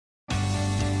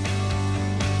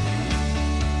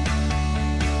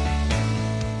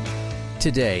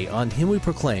Today on Him We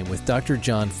Proclaim with Dr.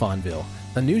 John Fonville,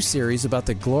 a new series about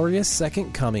the glorious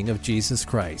second coming of Jesus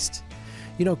Christ.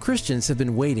 You know, Christians have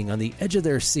been waiting on the edge of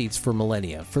their seats for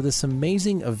millennia for this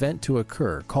amazing event to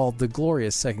occur called the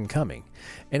glorious second coming,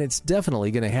 and it's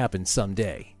definitely going to happen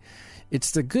someday.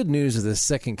 It's the good news of this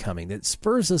second coming that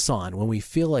spurs us on when we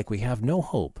feel like we have no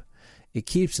hope. It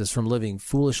keeps us from living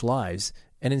foolish lives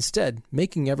and instead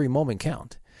making every moment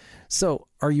count. So,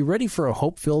 are you ready for a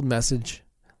hope-filled message?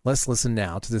 Let's listen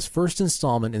now to this first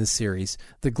installment in the series,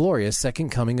 The Glorious Second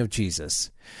Coming of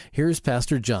Jesus. Here's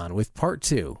Pastor John with Part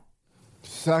 2.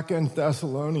 2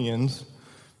 Thessalonians.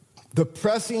 The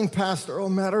pressing pastoral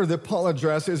matter that Paul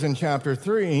addresses in chapter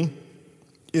 3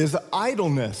 is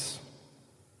idleness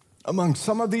among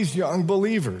some of these young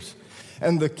believers.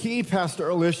 And the key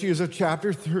pastoral issues of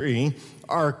chapter 3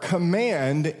 are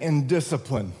command and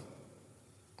discipline.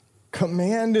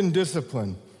 Command and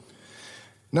discipline.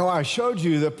 Now, I showed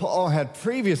you that Paul had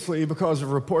previously, because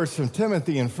of reports from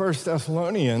Timothy in 1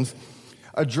 Thessalonians,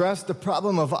 addressed the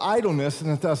problem of idleness in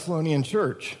the Thessalonian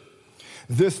church.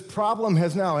 This problem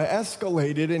has now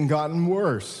escalated and gotten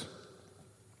worse.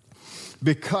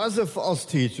 Because of false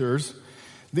teachers,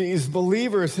 these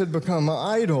believers had become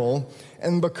idle,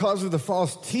 and because of the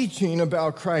false teaching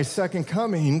about Christ's second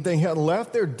coming, they had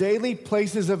left their daily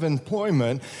places of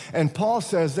employment, and Paul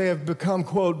says they have become,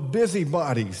 quote,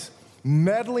 busybodies,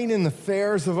 meddling in the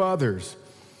affairs of others.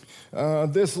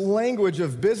 This language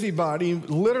of busybody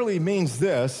literally means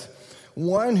this: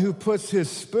 one who puts his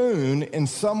spoon in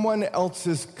someone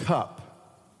else's cup.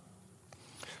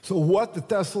 So what the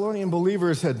Thessalonian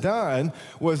believers had done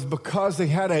was, because they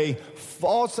had a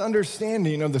false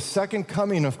understanding of the second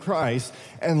coming of Christ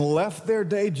and left their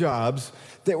day jobs,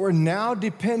 they were now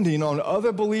depending on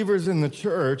other believers in the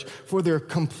church for their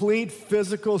complete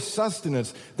physical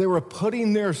sustenance. They were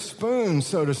putting their spoon,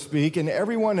 so to speak, in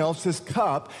everyone else's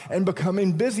cup and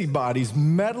becoming busybodies,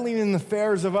 meddling in the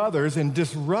affairs of others and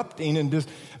disrupting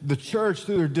the church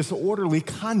through their disorderly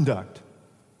conduct.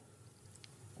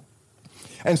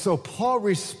 And so Paul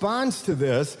responds to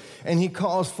this, and he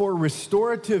calls for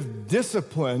restorative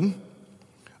discipline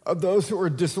of those who are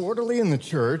disorderly in the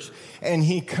church, and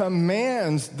he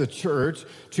commands the church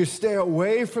to stay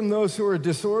away from those who are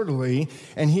disorderly,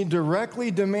 and he directly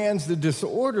demands the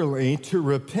disorderly to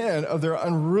repent of their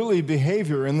unruly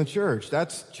behavior in the church.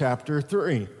 That's chapter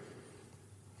 3.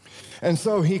 And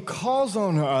so he calls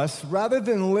on us, rather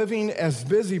than living as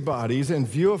busybodies in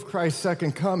view of Christ's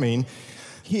second coming,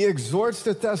 he exhorts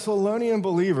the Thessalonian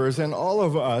believers and all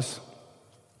of us,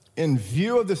 in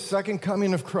view of the second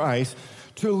coming of Christ,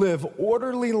 to live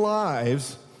orderly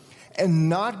lives and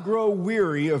not grow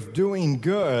weary of doing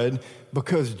good,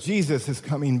 because Jesus is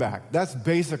coming back. That's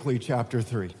basically chapter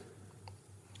 3.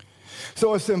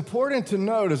 So it's important to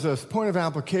note, as a point of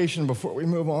application before we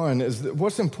move on, is that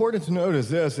what's important to note is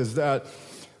this, is that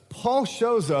Paul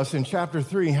shows us in chapter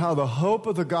 3 how the hope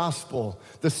of the gospel,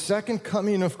 the second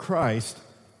coming of Christ,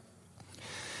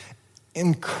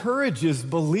 encourages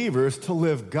believers to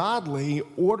live godly,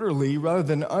 orderly, rather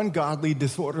than ungodly,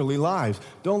 disorderly lives.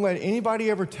 Don't let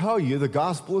anybody ever tell you the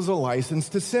gospel is a license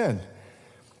to sin.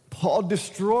 Paul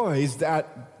destroys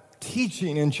that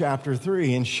teaching in chapter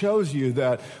 3 and shows you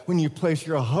that when you place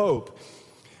your hope,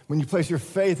 when you place your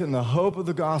faith in the hope of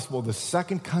the gospel, the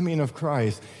second coming of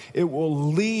Christ, it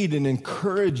will lead and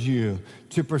encourage you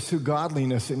to pursue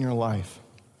godliness in your life.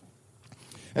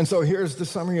 And so here's the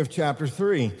summary of chapter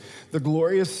 3. The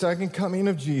glorious second coming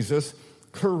of Jesus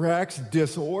corrects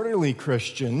disorderly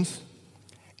Christians,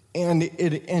 and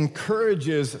it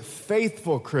encourages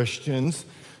faithful Christians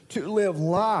to live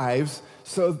lives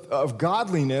of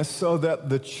godliness so that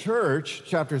the church,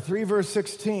 chapter 3, verse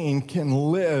 16, can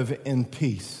live in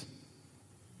peace.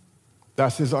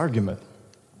 That's his argument.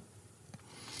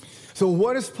 So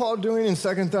what is Paul doing in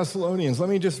 2 Thessalonians? Let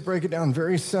me just break it down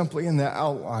very simply in the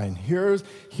outline. There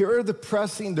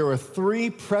are 3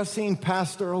 pressing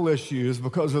pastoral issues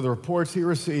because of the reports he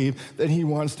received that he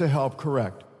wants to help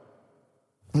correct.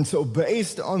 And so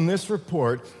based on this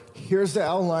report, here's the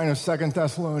outline of 2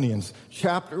 Thessalonians.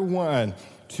 Chapter 1,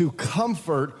 to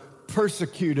comfort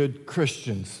persecuted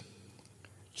Christians.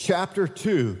 Chapter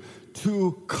 2,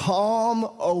 to calm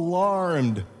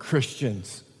alarmed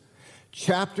Christians.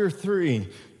 Chapter 3,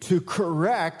 to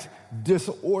correct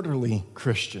disorderly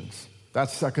Christians.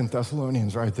 That's 2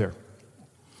 Thessalonians right there.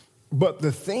 But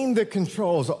the theme that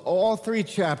controls all 3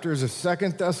 chapters of 2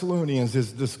 Thessalonians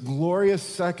is this glorious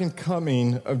second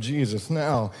coming of Jesus.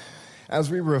 Now, as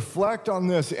we reflect on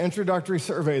this introductory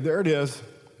survey, there it is.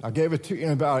 I gave it to you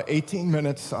in about 18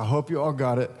 minutes. I hope you all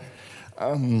got it.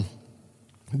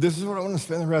 This is what I want to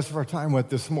spend the rest of our time with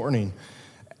this morning.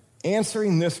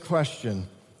 answering this question: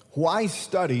 why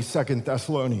study 2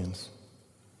 Thessalonians?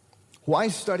 Why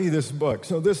study this book?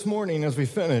 So this morning, as we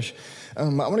finish, I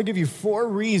want to give you 4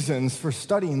 reasons for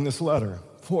studying this letter.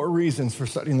 4 reasons for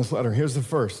studying this letter. Here's the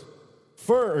first.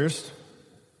 First,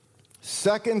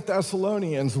 2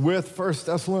 Thessalonians with 1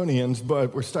 Thessalonians,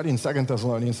 but we're studying 2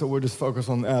 Thessalonians, so we'll just focus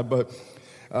on that. But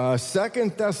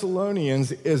 2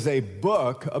 Thessalonians is a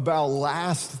book about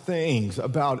last things,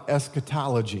 about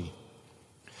eschatology.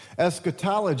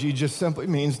 Eschatology just simply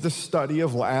means the study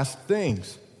of last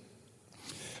things.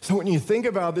 So when you think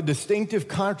about the distinctive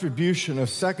contribution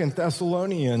of 2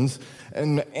 Thessalonians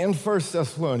and 1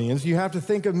 Thessalonians, you have to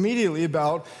think immediately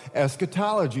about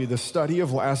eschatology, the study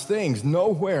of last things.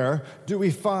 Nowhere do we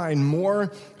find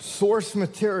more source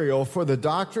material for the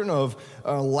doctrine of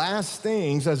last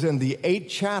things as in the 8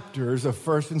 chapters of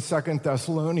 1 and 2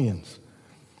 Thessalonians.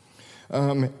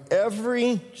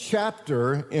 Every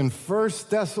chapter in 1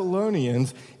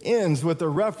 Thessalonians ends with a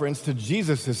reference to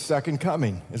Jesus' second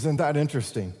coming. Isn't that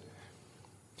interesting?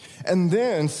 And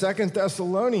then 2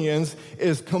 Thessalonians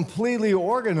is completely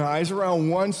organized around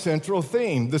one central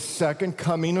theme: the second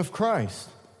coming of Christ.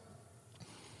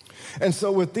 And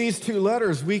so with these 2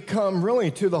 letters, we come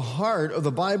really to the heart of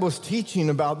the Bible's teaching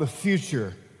about the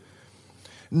future.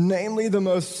 Namely, the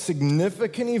most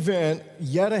significant event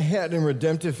yet ahead in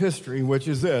redemptive history, which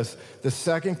is this: the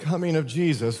second coming of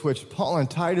Jesus, which Paul in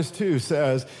Titus 2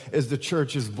 says is the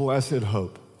church's blessed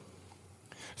hope.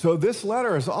 So this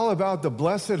letter is all about the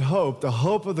blessed hope, the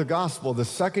hope of the gospel, the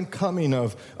second coming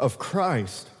of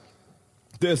Christ.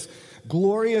 This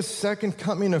glorious second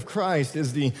coming of Christ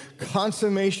is the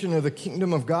consummation of the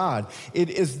kingdom of God. It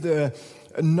is the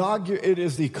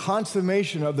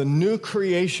consummation of the new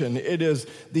creation. It is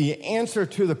the answer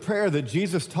to the prayer that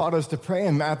Jesus taught us to pray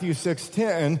in Matthew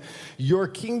 6:10, "Your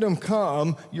kingdom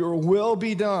come, your will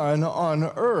be done on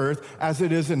earth as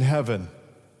it is in heaven."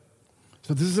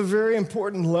 So this is a very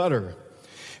important letter.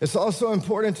 It's also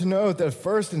important to note that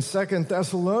 1 and 2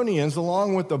 Thessalonians,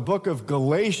 along with the book of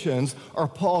Galatians, are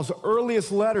Paul's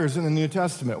earliest letters in the New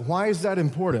Testament. Why is that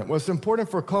important? Well, it's important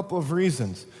for a couple of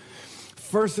reasons.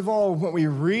 First of all, when we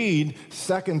read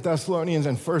 2 Thessalonians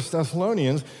and 1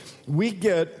 Thessalonians, we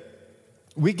get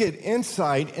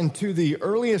insight into the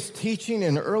earliest teaching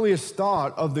and earliest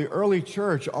thought of the early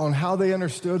church on how they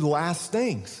understood last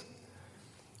things.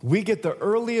 We get the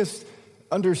earliest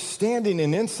understanding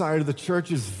and insight of the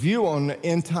church's view on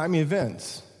end-time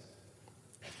events.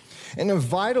 And of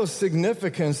vital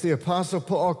significance, the Apostle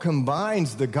Paul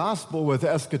combines the gospel with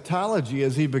eschatology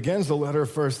as he begins the letter of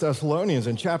 1 Thessalonians.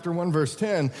 In chapter 1, verse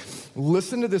 10,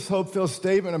 listen to this hope-filled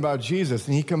statement about Jesus,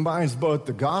 and he combines both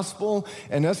the gospel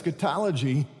and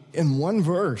eschatology in one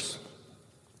verse.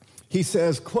 He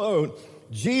says, quote,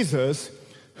 "Jesus,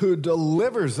 who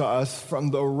delivers us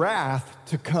from the wrath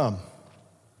to come."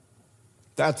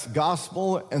 That's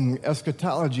gospel and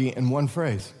eschatology in one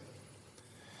phrase.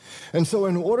 And so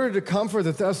in order to comfort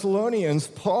the Thessalonians,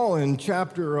 Paul in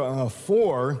chapter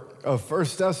 4 of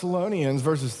 1 Thessalonians,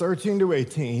 verses 13 to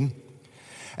 18,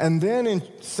 and then in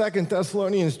 2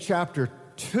 Thessalonians chapter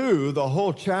 2, the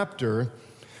whole chapter,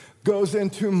 goes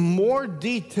into more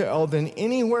detail than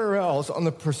anywhere else on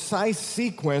the precise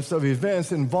sequence of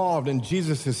events involved in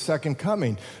Jesus' second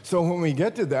coming. So when we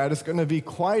get to that, it's going to be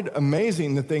quite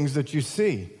amazing, the things that you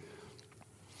see.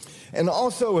 And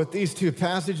also with these 2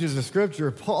 passages of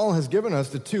Scripture, Paul has given us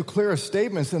the 2 clearest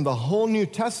statements in the whole New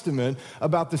Testament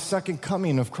about the second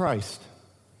coming of Christ.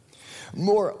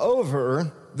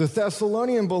 Moreover, the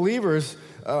Thessalonian believers'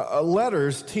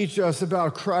 letters teach us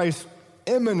about Christ's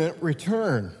imminent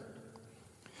return.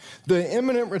 The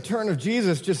imminent return of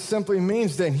Jesus just simply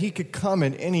means that he could come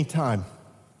at any time.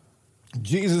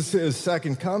 Jesus'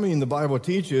 second coming, the Bible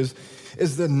teaches,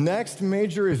 is the next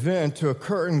major event to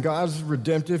occur in God's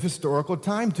redemptive historical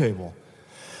timetable.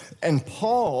 And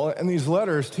Paul in these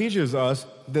letters teaches us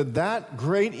that that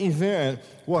great event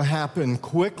will happen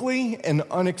quickly and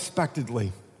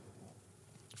unexpectedly.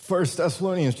 1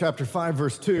 Thessalonians chapter 5,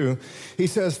 verse 2, he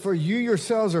says, "For you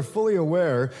yourselves are fully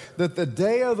aware that the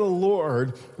day of the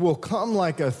Lord will come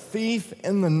like a thief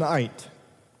in the night."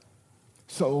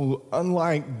 So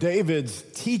unlike David's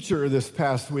teacher this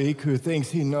past week, who thinks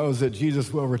he knows that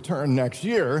Jesus will return next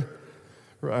year,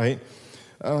 right?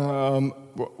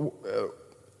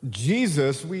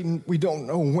 Jesus, we don't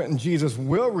know when Jesus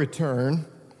will return,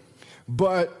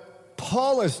 but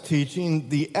Paul is teaching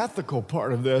the ethical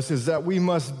part of this is that we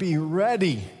must be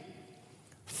ready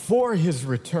for his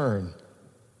return,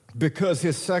 because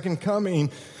his second coming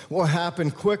will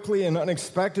happen quickly and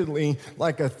unexpectedly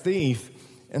like a thief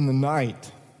in the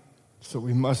night. So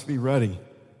we must be ready.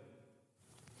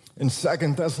 In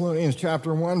 2 Thessalonians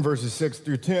chapter 1, verses 6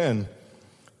 through 10,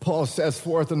 Paul sets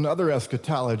forth another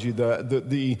eschatology,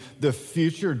 the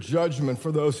future judgment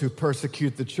for those who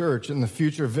persecute the church and the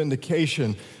future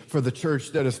vindication for the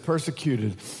church that is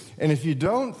persecuted. And if you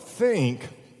don't think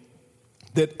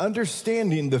that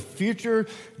understanding the future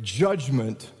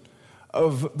judgment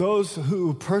of those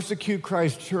who persecute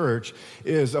Christ's church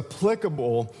is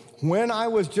applicable, when I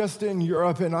was just in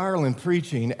Europe and Ireland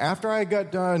preaching, after I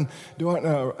got done doing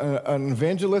an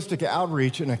evangelistic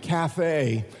outreach in a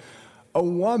cafe, a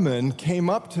woman came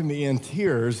up to me in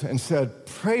tears and said,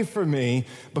 "Pray for me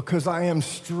because I am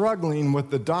struggling with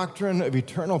the doctrine of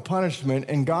eternal punishment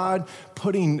and God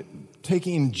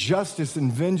taking justice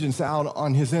and vengeance out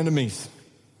on his enemies."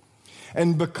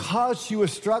 And because she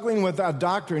was struggling with that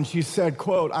doctrine, she said,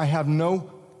 quote, "I have no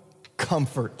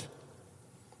comfort."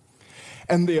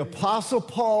 And the Apostle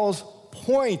Paul's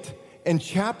point in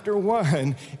chapter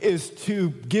 1 is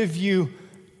to give you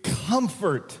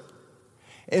comfort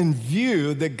in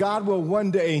view that God will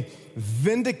one day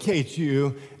vindicate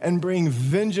you and bring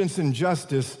vengeance and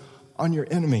justice on your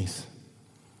enemies.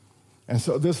 And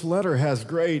so this letter has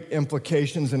great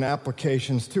implications and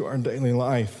applications to our daily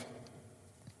life.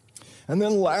 And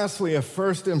then lastly, of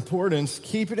first importance,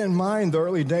 keep it in mind the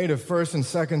early date of 1st and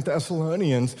 2nd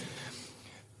Thessalonians.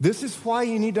 This is why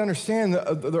you need to understand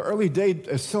the early date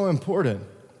is so important.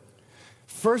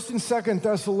 1st and 2nd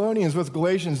Thessalonians with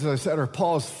Galatians, as I said, are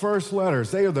Paul's first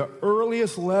letters. They are the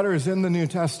earliest letters in the New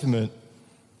Testament.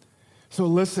 So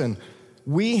listen,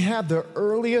 we have the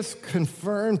earliest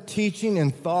confirmed teaching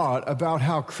and thought about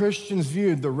how Christians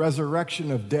viewed the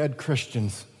resurrection of dead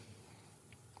Christians,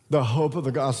 the hope of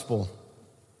the gospel.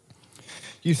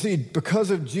 You see, because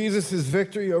of Jesus'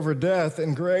 victory over death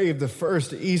and grave, the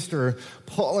first Easter,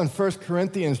 Paul in 1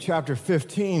 Corinthians chapter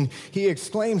 15, he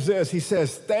exclaims this. He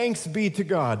says, "Thanks be to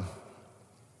God,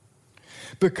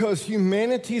 because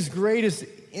humanity's greatest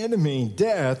enemy,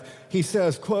 death," he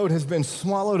says, quote, "has been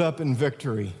swallowed up in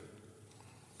victory."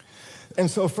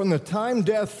 And so from the time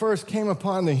death first came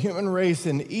upon the human race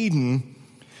in Eden,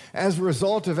 as a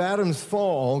result of Adam's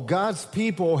fall, God's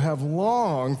people have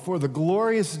longed for the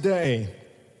glorious day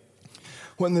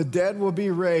when the dead will be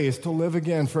raised to live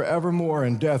again forevermore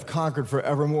and death conquered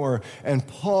forevermore. And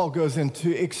Paul goes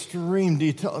into extreme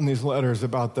detail in these letters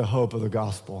about the hope of the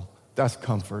gospel. That's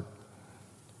comfort.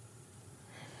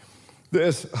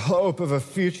 This hope of a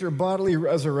future bodily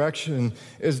resurrection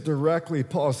is directly,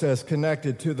 Paul says,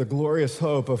 connected to the glorious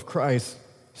hope of Christ's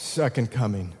second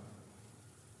coming.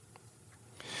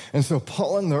 And so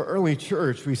Paul in the early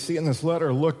church, we see in this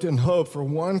letter, looked in hope for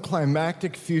one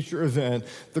climactic future event,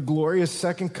 the glorious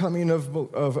second coming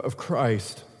of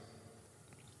Christ.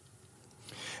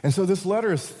 And so this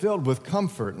letter is filled with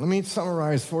comfort. Let me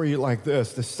summarize for you like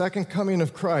this. The second coming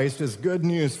of Christ is good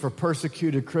news for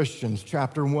persecuted Christians,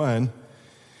 chapter 1.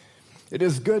 It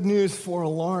is good news for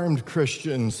alarmed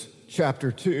Christians,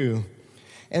 chapter 2.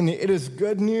 And it is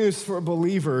good news for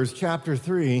believers, chapter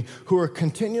 3, who are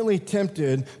continually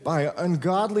tempted by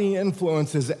ungodly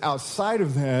influences outside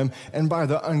of them and by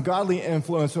the ungodly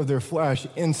influence of their flesh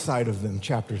inside of them,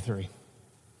 chapter 3.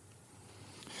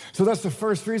 So that's the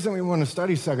first reason we want to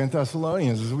study 2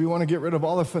 Thessalonians, is we want to get rid of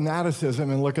all the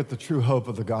fanaticism and look at the true hope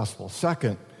of the gospel.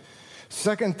 Second,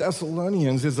 2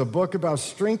 Thessalonians is a book about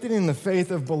strengthening the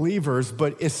faith of believers,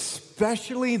 but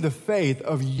especially the faith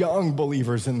of young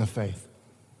believers in the faith.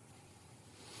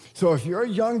 So if you're a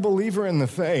young believer in the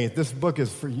faith, this book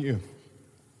is for you.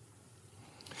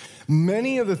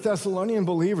 Many of the Thessalonian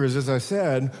believers, as I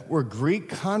said, were Greek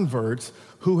converts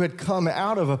who had come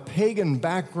out of a pagan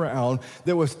background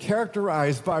that was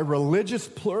characterized by religious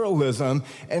pluralism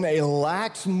and a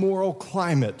lax moral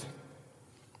climate.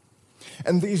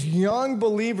 And these young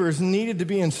believers needed to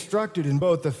be instructed in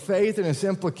both the faith and its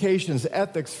implications,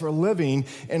 ethics for living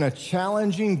in a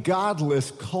challenging,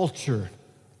 godless culture.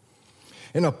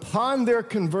 And upon their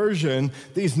conversion,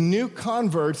 these new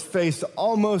converts faced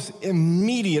almost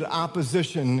immediate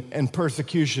opposition and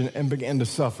persecution and began to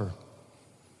suffer.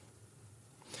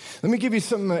 Let me give you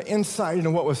some insight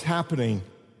into what was happening.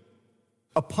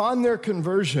 Upon their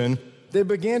conversion, they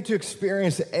began to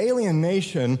experience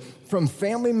alienation from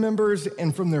family members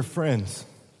and from their friends.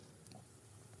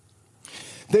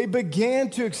 They began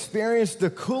to experience the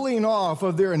cooling off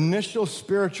of their initial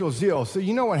spiritual zeal. So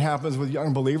you know what happens with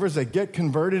young believers. They get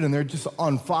converted and they're just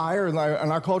on fire. In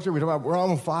our culture, we talk about we're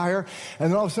on fire.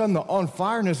 And then all of a sudden, the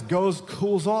on-fireness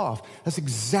cools off. That's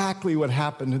exactly what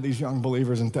happened to these young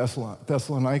believers in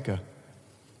Thessalonica.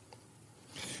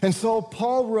 And so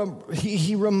Paul,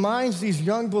 he reminds these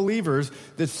young believers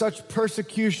that such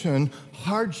persecution,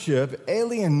 hardship,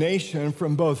 alienation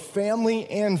from both family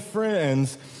and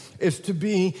friends is to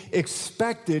be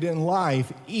expected in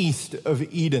life east of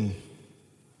Eden.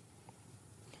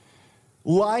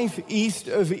 Life east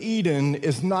of Eden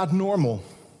is not normal.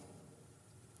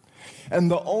 And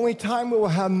the only time we will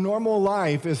have normal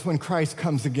life is when Christ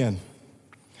comes again.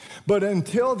 But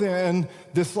until then,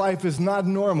 this life is not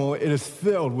normal. It is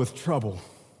filled with trouble.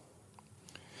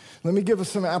 Let me give us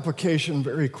some application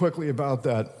very quickly about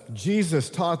that.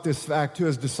 Jesus taught this fact to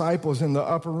his disciples in the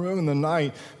upper room in the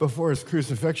night before his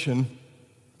crucifixion.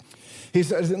 He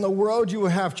says, "In the world you will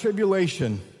have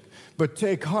tribulation, but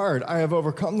take heart, I have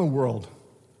overcome the world."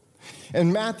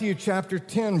 In Matthew chapter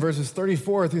 10, verses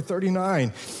 34 through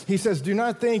 39, he says, "Do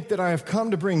not think that I have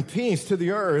come to bring peace to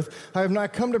the earth. I have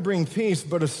not come to bring peace,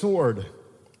 but a sword.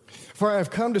 For I have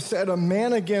come to set a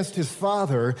man against his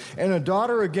father, and a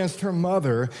daughter against her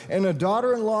mother, and a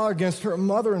daughter-in-law against her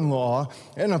mother-in-law,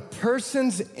 and a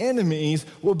person's enemies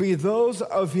will be those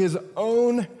of his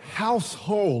own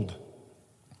household.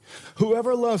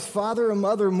 Whoever loves father or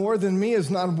mother more than me is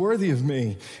not worthy of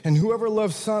me, and whoever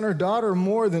loves son or daughter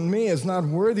more than me is not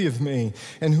worthy of me,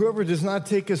 and whoever does not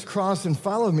take his cross and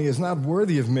follow me is not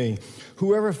worthy of me.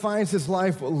 Whoever finds his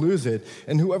life will lose it,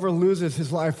 and whoever loses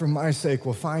his life for my sake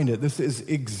will find it." This is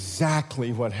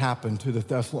exactly what happened to the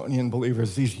Thessalonian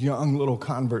believers, these young little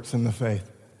converts in the faith.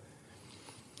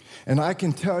 And I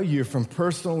can tell you from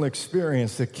personal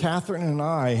experience that Catherine and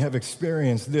I have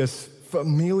experienced this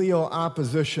familial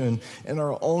opposition in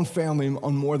our own family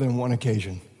on more than one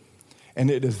occasion.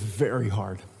 And it is very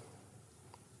hard.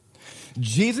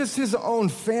 Jesus' own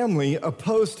family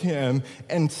opposed him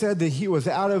and said that he was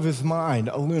out of his mind,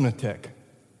 a lunatic.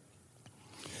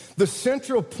 The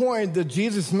central point that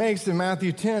Jesus makes in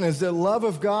Matthew 10 is that love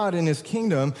of God and his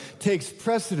kingdom takes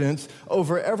precedence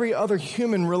over every other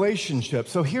human relationship.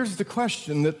 So here's the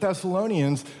question that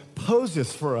Thessalonians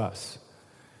poses for us.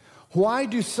 Why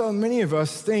do so many of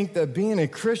us think that being a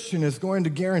Christian is going to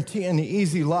guarantee an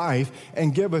easy life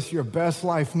and give us your best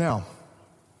life now?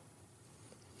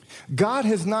 God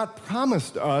has not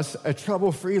promised us a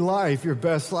trouble-free life, your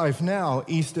best life now,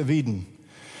 east of Eden.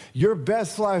 Your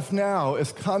best life now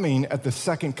is coming at the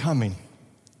second coming.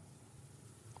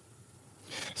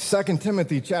 2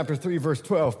 Timothy chapter 3, verse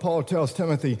 12, Paul tells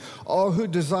Timothy, "All who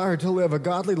desire to live a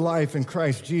godly life in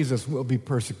Christ Jesus will be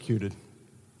persecuted."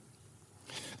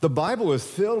 The Bible is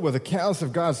filled with accounts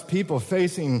of God's people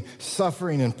facing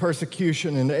suffering and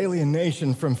persecution and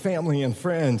alienation from family and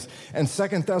friends, and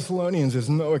 2 Thessalonians is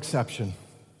no exception.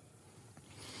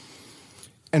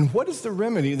 And what is the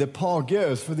remedy that Paul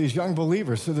gives for these young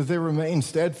believers so that they remain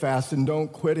steadfast and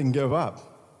don't quit and give up?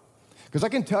 Because I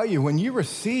can tell you, when you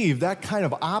receive that kind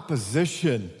of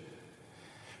opposition,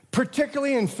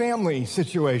 particularly in family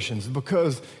situations,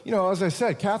 because, as I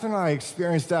said, Catherine and I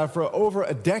experienced that for over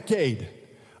a decade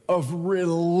of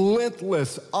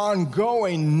relentless,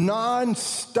 ongoing,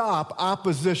 non-stop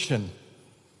opposition.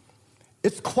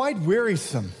 It's quite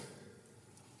wearisome.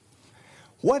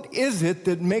 What is it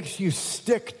that makes you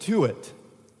stick to it?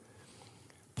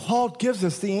 Paul gives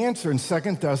us the answer in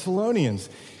 2 Thessalonians.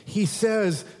 He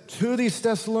says to these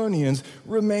Thessalonians,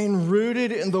 "Remain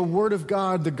rooted in the word of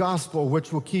God, the gospel,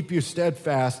 which will keep you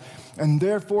steadfast." And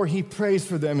therefore he prays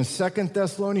for them in 2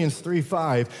 Thessalonians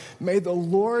 3:5. "May the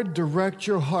Lord direct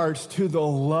your hearts to the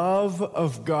love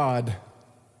of God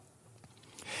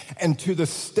and to the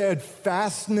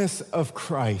steadfastness of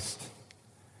Christ."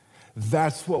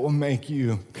 That's what will make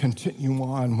you continue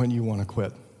on when you want to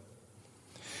quit.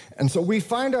 And so we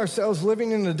find ourselves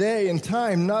living in a day and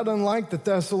time not unlike the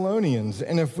Thessalonians.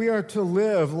 And if we are to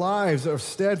live lives of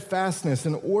steadfastness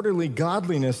and orderly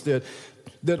godliness that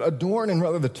adorn and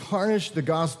rather that tarnish the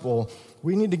gospel,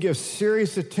 we need to give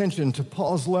serious attention to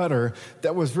Paul's letter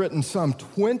that was written some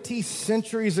 20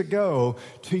 centuries ago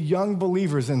to young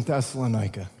believers in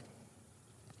Thessalonica.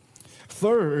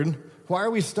 Third, why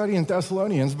are we studying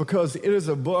Thessalonians? Because it is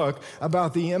a book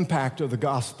about the impact of the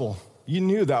gospel. You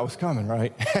knew that was coming,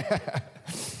 right?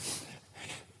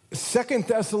 2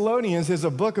 Thessalonians is a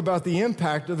book about the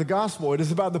impact of the gospel. It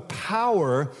is about the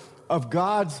power of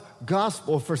God's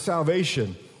gospel for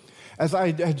salvation. As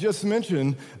I had just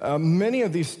mentioned, many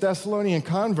of these Thessalonian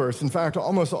converts, in fact,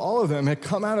 almost all of them, had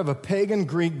come out of a pagan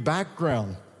Greek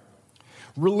background.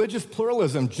 Religious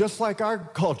pluralism, just like our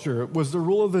culture, was the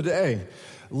rule of the day.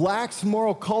 Lax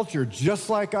moral culture, just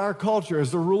like our culture,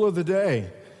 is the rule of the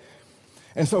day.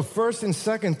 And so 1st and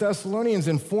 2nd Thessalonians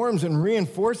informs and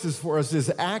reinforces for us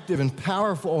this active and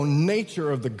powerful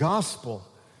nature of the gospel.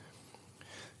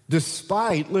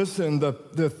 Despite, listen, the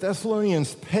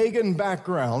Thessalonians' pagan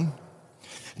background,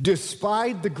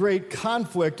 despite the great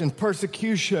conflict and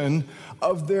persecution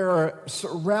of their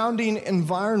surrounding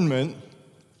environment,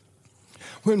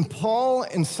 when Paul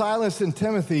and Silas and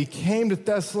Timothy came to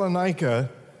Thessalonica,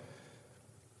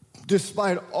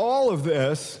 despite all of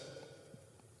this,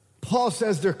 Paul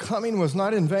says their coming was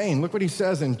not in vain. Look what he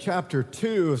says in chapter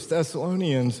 2 of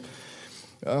Thessalonians.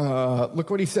 Look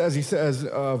what he says. He says,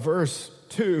 verse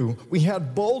 2, "We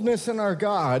had boldness in our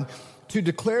God to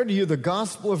declare to you the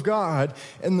gospel of God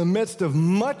in the midst of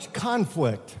much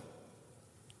conflict."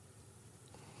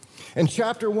 In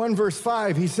chapter 1, verse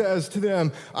 5, he says to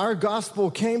them, "Our gospel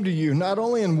came to you not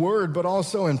only in word, but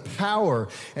also in power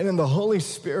and in the Holy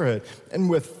Spirit and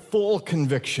with full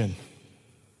conviction."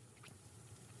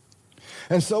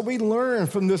 And so we learn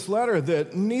from this letter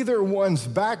that neither one's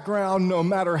background, no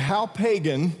matter how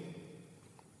pagan,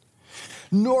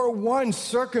 nor one's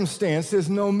circumstances,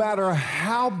 no matter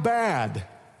how bad,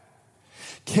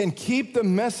 can keep the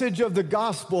message of the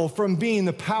gospel from being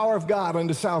the power of God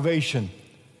unto salvation.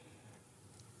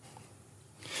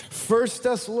 1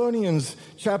 Thessalonians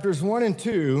chapters 1 and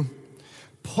 2,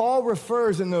 Paul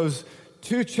refers in those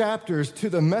 2 chapters to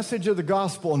the message of the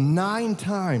gospel 9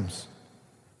 times.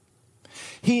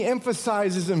 He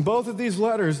emphasizes in both of these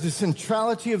letters the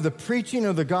centrality of the preaching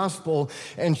of the gospel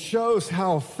and shows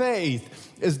how faith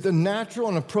is the natural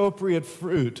and appropriate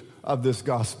fruit of this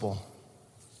gospel.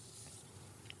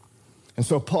 And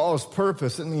so Paul's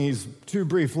purpose in these 2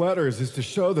 brief letters is to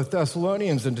show the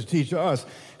Thessalonians and to teach us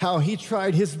how he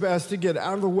tried his best to get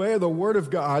out of the way of the word of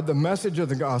God, the message of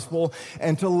the gospel,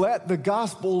 and to let the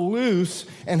gospel loose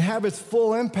and have its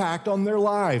full impact on their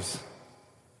lives.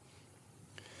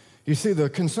 You see, the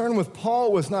concern with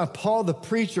Paul was not Paul the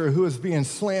preacher who was being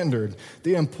slandered.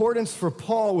 The importance for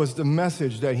Paul was the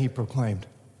message that he proclaimed.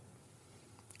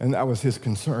 And that was his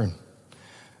concern.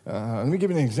 Let me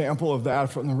give you an example of that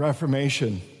from the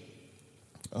Reformation.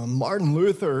 Martin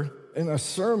Luther, in a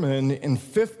sermon in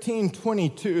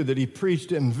 1522 that he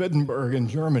preached in Wittenberg in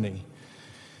Germany,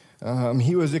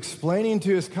 he was explaining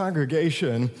to his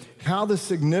congregation how the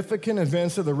significant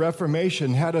events of the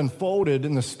Reformation had unfolded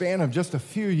in the span of just a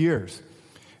few years.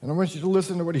 And I want you to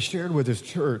listen to what he shared with his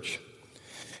church.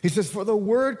 He says, "For the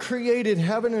Word created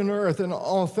heaven and earth and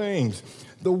all things.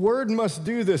 The Word must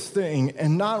do this thing,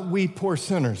 and not we poor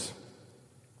sinners.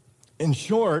 In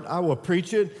short, I will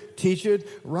preach it, teach it,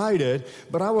 write it,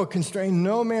 but I will constrain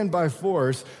no man by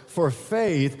force, for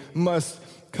faith must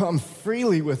come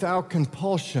freely without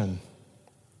compulsion.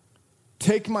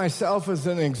 Take myself as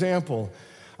an example.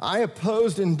 I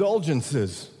opposed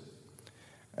indulgences,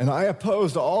 and I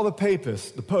opposed all the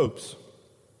papists, the popes.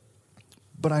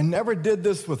 But I never did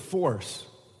this with force.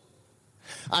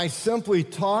 I simply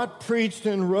taught, preached,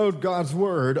 and wrote God's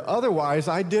word. Otherwise,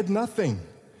 I did nothing.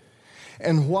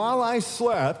 And while I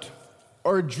slept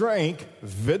or drank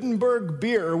Wittenberg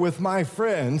beer with my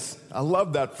friends," I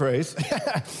love that phrase,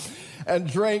 "and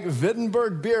drank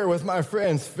Wittenberg beer with my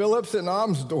friends, Phillips and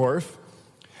Amsdorf,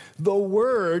 the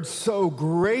word so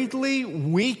greatly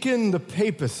weakened the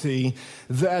papacy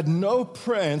that no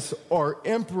prince or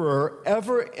emperor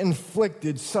ever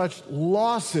inflicted such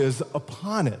losses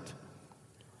upon it.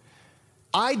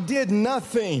 I did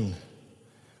nothing.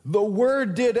 The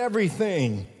word did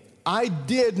everything. I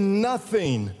did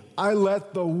nothing. I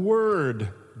let the word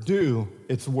do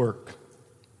its work."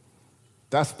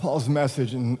 That's Paul's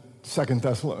message in 2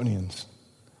 Thessalonians.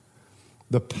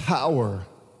 The power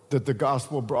that the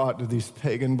gospel brought to these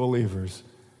pagan believers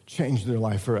changed their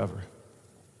life forever.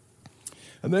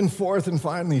 And then fourth and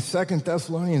finally, 2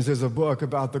 Thessalonians is a book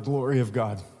about the glory of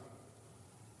God.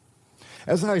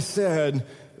 As I said,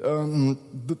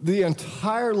 the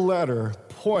entire letter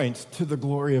points to the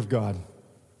glory of God.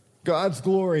 God's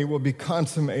glory will be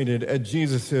consummated at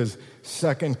Jesus'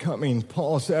 second coming.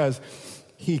 Paul says,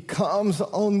 he comes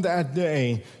on that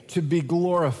day to be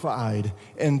glorified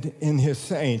in his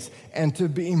saints and to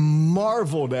be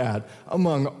marveled at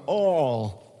among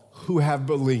all who have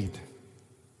believed.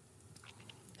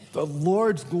 The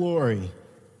Lord's glory,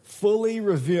 fully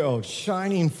revealed,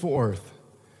 shining forth,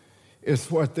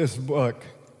 is what this book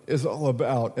is all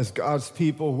about as God's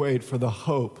people wait for the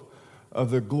hope of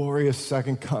the glorious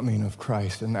second coming of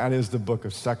Christ. And that is the book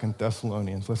of 2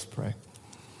 Thessalonians. Let's pray.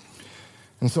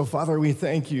 And so, Father, we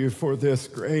thank you for this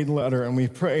great letter, and we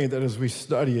pray that as we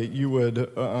study it, you would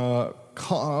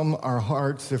calm our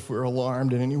hearts if we're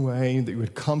alarmed in any way, that you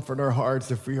would comfort our hearts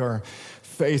if we are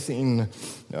facing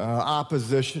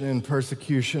opposition and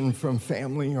persecution from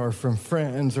family or from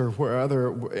friends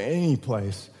or any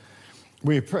place.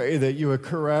 We pray that you would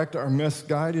correct our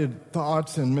misguided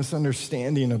thoughts and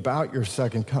misunderstanding about your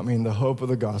second coming, the hope of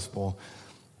the gospel.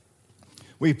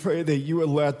 We pray that you would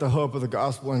let the hope of the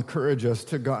gospel encourage us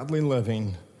to godly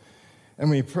living.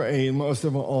 And we pray most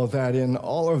of all that in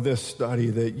all of this study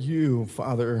that you,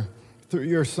 Father, through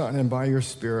your Son and by your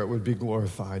Spirit would be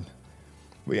glorified.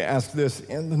 We ask this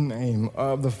in the name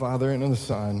of the Father and of the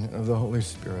Son and of the Holy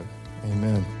Spirit.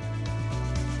 Amen.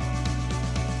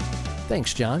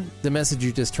 Thanks, John. The message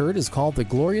you just heard is called The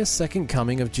Glorious Second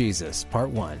Coming of Jesus, Part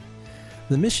 1.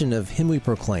 The mission of Him We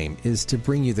Proclaim is to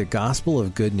bring you the gospel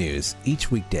of good news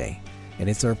each weekday, and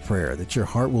it's our prayer that your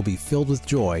heart will be filled with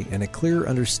joy and a clearer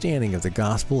understanding of the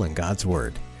gospel and God's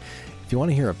Word. If you want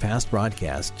to hear a past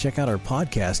broadcast, check out our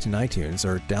podcast in iTunes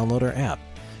or download our app.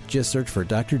 Just search for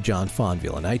Dr. John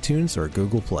Fonville in iTunes or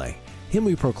Google Play. Him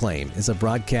We Proclaim is a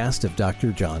broadcast of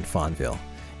Dr. John Fonville.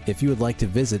 If you would like to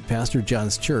visit Pastor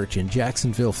John's church in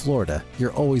Jacksonville, Florida,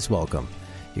 you're always welcome.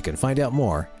 You can find out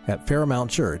more at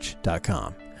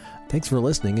ParamountChurch.com. Thanks for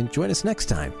listening and join us next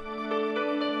time.